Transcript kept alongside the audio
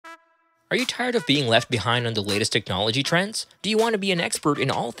Are you tired of being left behind on the latest technology trends? Do you want to be an expert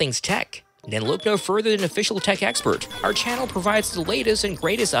in all things tech? Then look no further than Official Tech Expert. Our channel provides the latest and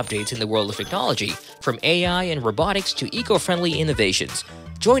greatest updates in the world of technology, from AI and robotics to eco-friendly innovations.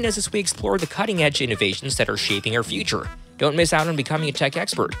 Join us as we explore the cutting-edge innovations that are shaping our future. Don't miss out on becoming a tech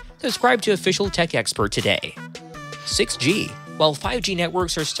expert. Subscribe to Official Tech Expert today. 6G. While 5G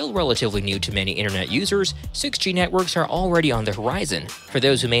networks are still relatively new to many internet users, 6G networks are already on the horizon. For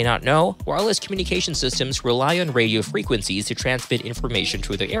those who may not know, wireless communication systems rely on radio frequencies to transmit information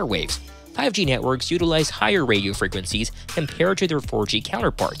through the airwaves. 5G networks utilize higher radio frequencies compared to their 4G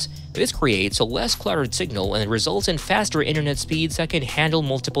counterparts. This creates a less cluttered signal and results in faster internet speeds that can handle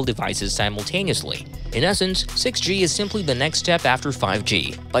multiple devices simultaneously. In essence, 6G is simply the next step after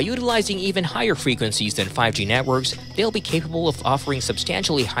 5G. By utilizing even higher frequencies than 5G networks, they'll be capable of offering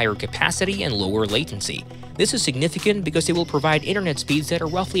substantially higher capacity and lower latency. This is significant because it will provide internet speeds that are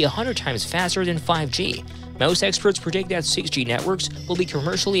roughly 100 times faster than 5G. Most experts predict that 6G networks will be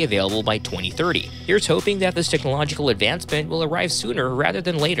commercially available by 2030. Here's hoping that this technological advancement will arrive sooner rather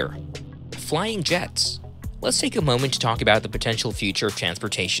than later. Flying jets. Let's take a moment to talk about the potential future of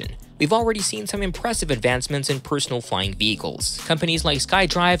transportation. We've already seen some impressive advancements in personal flying vehicles. Companies like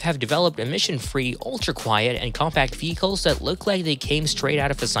SkyDrive have developed emission-free, ultra-quiet, and compact vehicles that look like they came straight out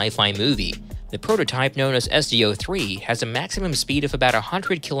of a sci-fi movie. The prototype, known as SDO-3, has a maximum speed of about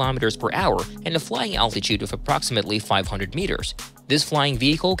 100 km per hour and a flying altitude of approximately 500 meters. This flying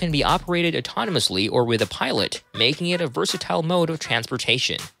vehicle can be operated autonomously or with a pilot, making it a versatile mode of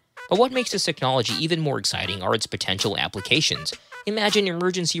transportation. But what makes this technology even more exciting are its potential applications. Imagine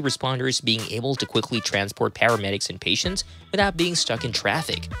emergency responders being able to quickly transport paramedics and patients without being stuck in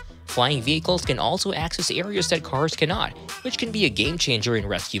traffic. Flying vehicles can also access areas that cars cannot, which can be a game-changer in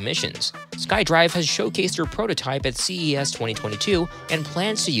rescue missions. SkyDrive has showcased their prototype at CES 2022 and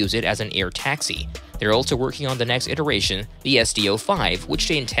plans to use it as an air taxi. They're also working on the next iteration, the SDO-5, which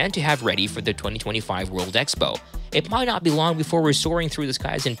they intend to have ready for the 2025 World Expo. It might not be long before we're soaring through the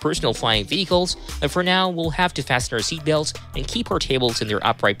skies in personal flying vehicles, but for now, we'll have to fasten our seatbelts and keep our tables in their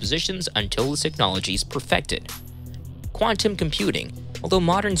upright positions until this technology is perfected. Quantum computing. Although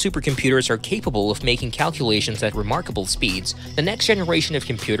modern supercomputers are capable of making calculations at remarkable speeds, the next generation of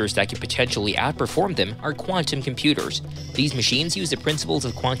computers that could potentially outperform them are quantum computers. These machines use the principles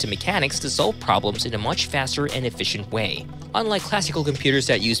of quantum mechanics to solve problems in a much faster and efficient way. Unlike classical computers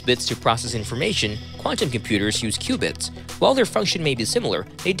that use bits to process information, quantum computers use qubits. While their function may be similar,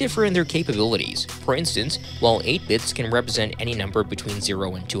 they differ in their capabilities. For instance, while 8 bits can represent any number between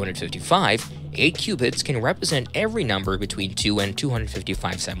 0 and 255, 8 qubits can represent every number between 2 and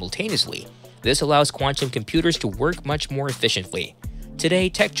 255 simultaneously. This allows quantum computers to work much more efficiently. Today,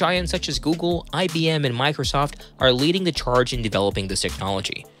 tech giants such as Google, IBM, and Microsoft are leading the charge in developing this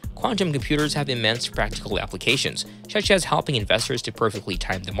technology. Quantum computers have immense practical applications, such as helping investors to perfectly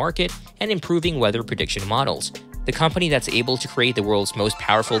time the market and improving weather prediction models. The company that's able to create the world's most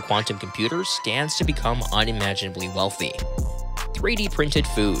powerful quantum computers stands to become unimaginably wealthy. 3D printed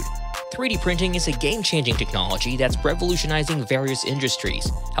food. 3D printing is a game-changing technology that's revolutionizing various industries.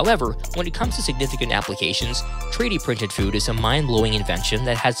 However, when it comes to significant applications, 3D printed food is a mind-blowing invention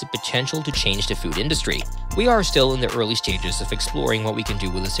that has the potential to change the food industry. We are still in the early stages of exploring what we can do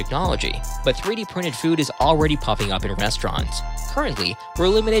with this technology, but 3D printed food is already popping up in restaurants. Currently, we're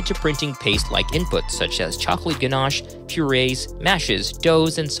limited to printing paste-like inputs such as chocolate ganache, purees, mashes,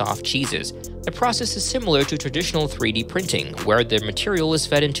 doughs, and soft cheeses. The process is similar to traditional 3D printing, where the material is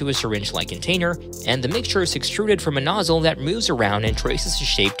fed into a syringe-like container, and the mixture is extruded from a nozzle that moves around and traces the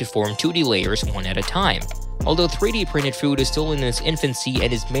shape to form 2D layers one at a time. Although 3D printed food is still in its infancy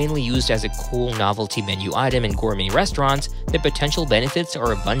and is mainly used as a cool novelty menu item in gourmet restaurants, the potential benefits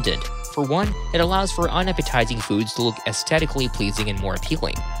are abundant. For one, it allows for unappetizing foods to look aesthetically pleasing and more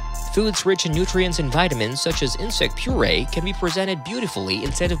appealing. Foods rich in nutrients and vitamins, such as insect puree, can be presented beautifully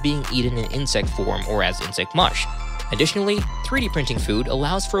instead of being eaten in insect form or as insect mush. Additionally, 3D printing food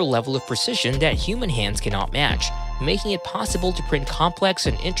allows for a level of precision that human hands cannot match, making it possible to print complex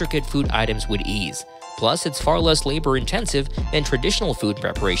and intricate food items with ease. Plus, it's far less labor-intensive than traditional food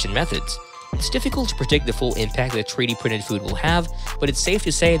preparation methods. It's difficult to predict the full impact that 3D printed food will have, but it's safe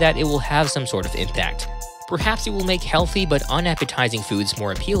to say that it will have some sort of impact. Perhaps it will make healthy but unappetizing foods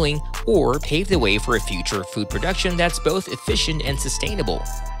more appealing, or pave the way for a future of food production that's both efficient and sustainable.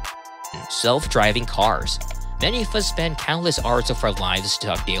 Self-driving cars. Many of us spend countless hours of our lives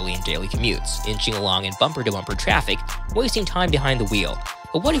stuck daily in daily commutes, inching along in bumper-to-bumper traffic, wasting time behind the wheel.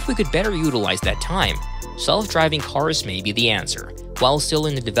 But what if we could better utilize that time? Self-driving cars may be the answer. While still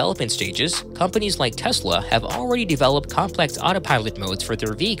in the development stages, companies like Tesla have already developed complex autopilot modes for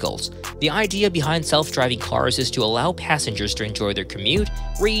their vehicles. The idea behind self-driving cars is to allow passengers to enjoy their commute,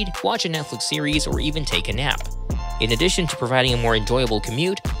 read, watch a Netflix series, or even take a nap. In addition to providing a more enjoyable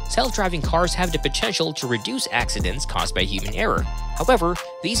commute, self-driving cars have the potential to reduce accidents caused by human error. However,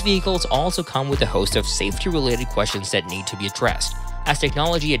 these vehicles also come with a host of safety-related questions that need to be addressed. As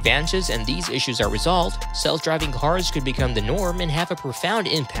technology advances and these issues are resolved, self-driving cars could become the norm and have a profound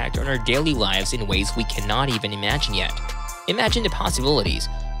impact on our daily lives in ways we cannot even imagine yet. Imagine the possibilities.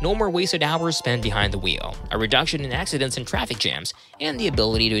 No more wasted hours spent behind the wheel, a reduction in accidents and traffic jams, and the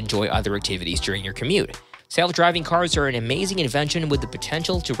ability to enjoy other activities during your commute. Self-driving cars are an amazing invention with the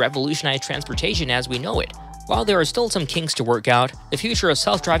potential to revolutionize transportation as we know it. While there are still some kinks to work out, the future of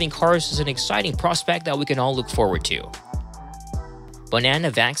self-driving cars is an exciting prospect that we can all look forward to.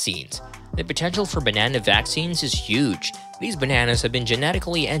 Banana vaccines. The potential for banana vaccines is huge. These bananas have been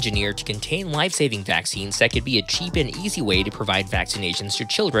genetically engineered to contain life-saving vaccines that could be a cheap and easy way to provide vaccinations to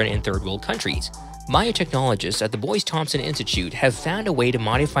children in third world countries. Biotechnologists at the Boyce Thompson Institute have found a way to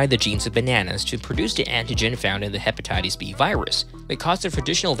modify the genes of bananas to produce the antigen found in the hepatitis B virus. The cost of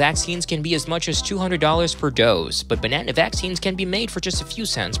traditional vaccines can be as much as $200 per dose, but banana vaccines can be made for just a few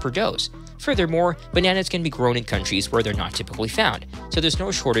cents per dose. Furthermore, bananas can be grown in countries where they're not typically found, so there's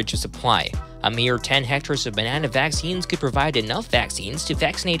no shortage of supply. A mere 10 hectares of banana vaccines could provide enough vaccines to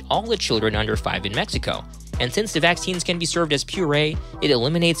vaccinate all the children under 5 in Mexico. And since the vaccines can be served as puree, it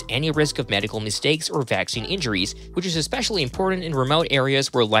eliminates any risk of medical mistakes or vaccine injuries, which is especially important in remote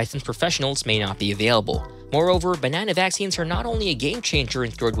areas where licensed professionals may not be available. Moreover, banana vaccines are not only a game changer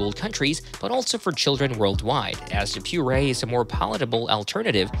in third world countries, but also for children worldwide, as the puree is a more palatable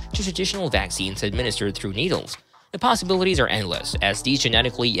alternative to traditional vaccines administered through needles. The possibilities are endless, as these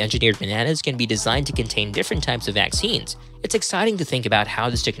genetically engineered bananas can be designed to contain different types of vaccines. It's exciting to think about how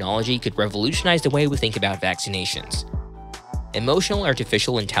this technology could revolutionize the way we think about vaccinations. Emotional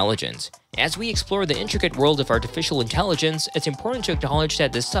artificial intelligence. As we explore the intricate world of artificial intelligence, it's important to acknowledge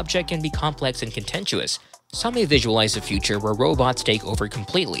that this subject can be complex and contentious. Some may visualize a future where robots take over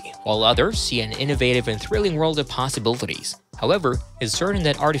completely, while others see an innovative and thrilling world of possibilities. However, it's certain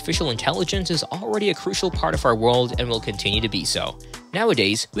that artificial intelligence is already a crucial part of our world and will continue to be so.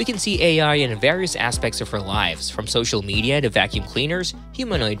 Nowadays, we can see AI in various aspects of our lives, from social media to vacuum cleaners,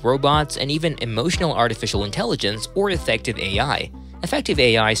 humanoid robots, and even emotional artificial intelligence or effective AI. Effective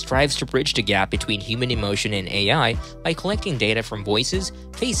AI strives to bridge the gap between human emotion and AI by collecting data from voices,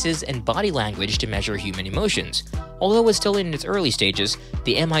 faces, and body language to measure human emotions. Although it's still in its early stages,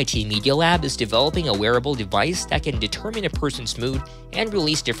 the MIT Media Lab is developing a wearable device that can determine a person's mood and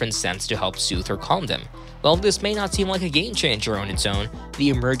release different scents to help soothe or calm them. While this may not seem like a game changer on its own, the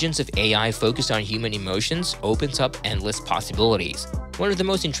emergence of AI focused on human emotions opens up endless possibilities. One of the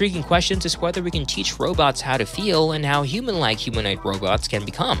most intriguing questions is whether we can teach robots how to feel and how human-like humanoid robots can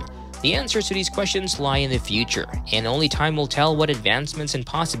become. The answers to these questions lie in the future, and only time will tell what advancements and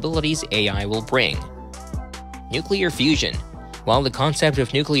possibilities AI will bring. Nuclear fusion. While the concept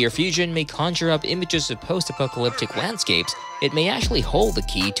of nuclear fusion may conjure up images of post-apocalyptic landscapes, it may actually hold the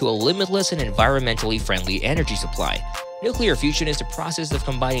key to a limitless and environmentally friendly energy supply. Nuclear fusion is the process of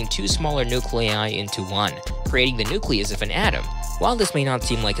combining two smaller nuclei into one, creating the nucleus of an atom. While this may not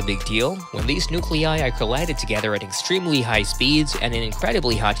seem like a big deal, when these nuclei are collided together at extremely high speeds and in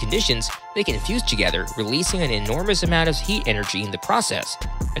incredibly hot conditions, they can fuse together, releasing an enormous amount of heat energy in the process.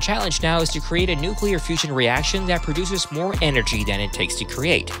 A challenge now is to create a nuclear fusion reaction that produces more energy than it takes to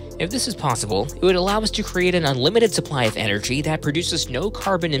create. If this is possible, it would allow us to create an unlimited supply of energy that produces no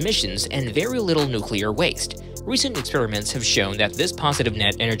carbon emissions and very little nuclear waste. Recent experiments have shown that this positive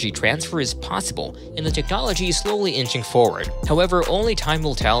net energy transfer is possible, and the technology is slowly inching forward. However, only time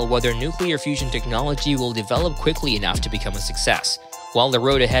will tell whether nuclear fusion technology will develop quickly enough to become a success. While the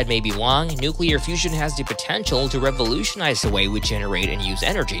road ahead may be long, nuclear fusion has the potential to revolutionize the way we generate and use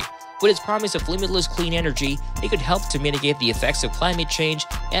energy. With its promise of limitless clean energy, it could help to mitigate the effects of climate change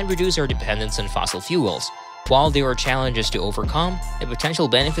and reduce our dependence on fossil fuels. While there are challenges to overcome, the potential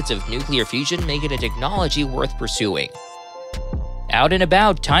benefits of nuclear fusion make it a technology worth pursuing. Out and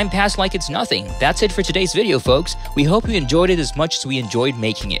about, time passed like it's nothing. That's it for today's video, folks. We hope you enjoyed it as much as we enjoyed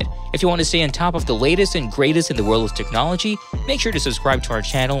making it. If you want to stay on top of the latest and greatest in the world of technology, make sure to subscribe to our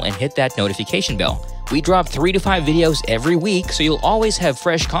channel and hit that notification bell. We drop 3 to 5 videos every week, so you'll always have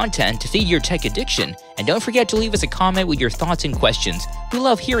fresh content to feed your tech addiction. And don't forget to leave us a comment with your thoughts and questions. We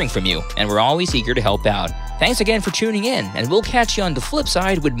love hearing from you, and we're always eager to help out. Thanks again for tuning in, and we'll catch you on the flip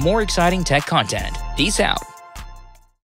side with more exciting tech content. Peace out.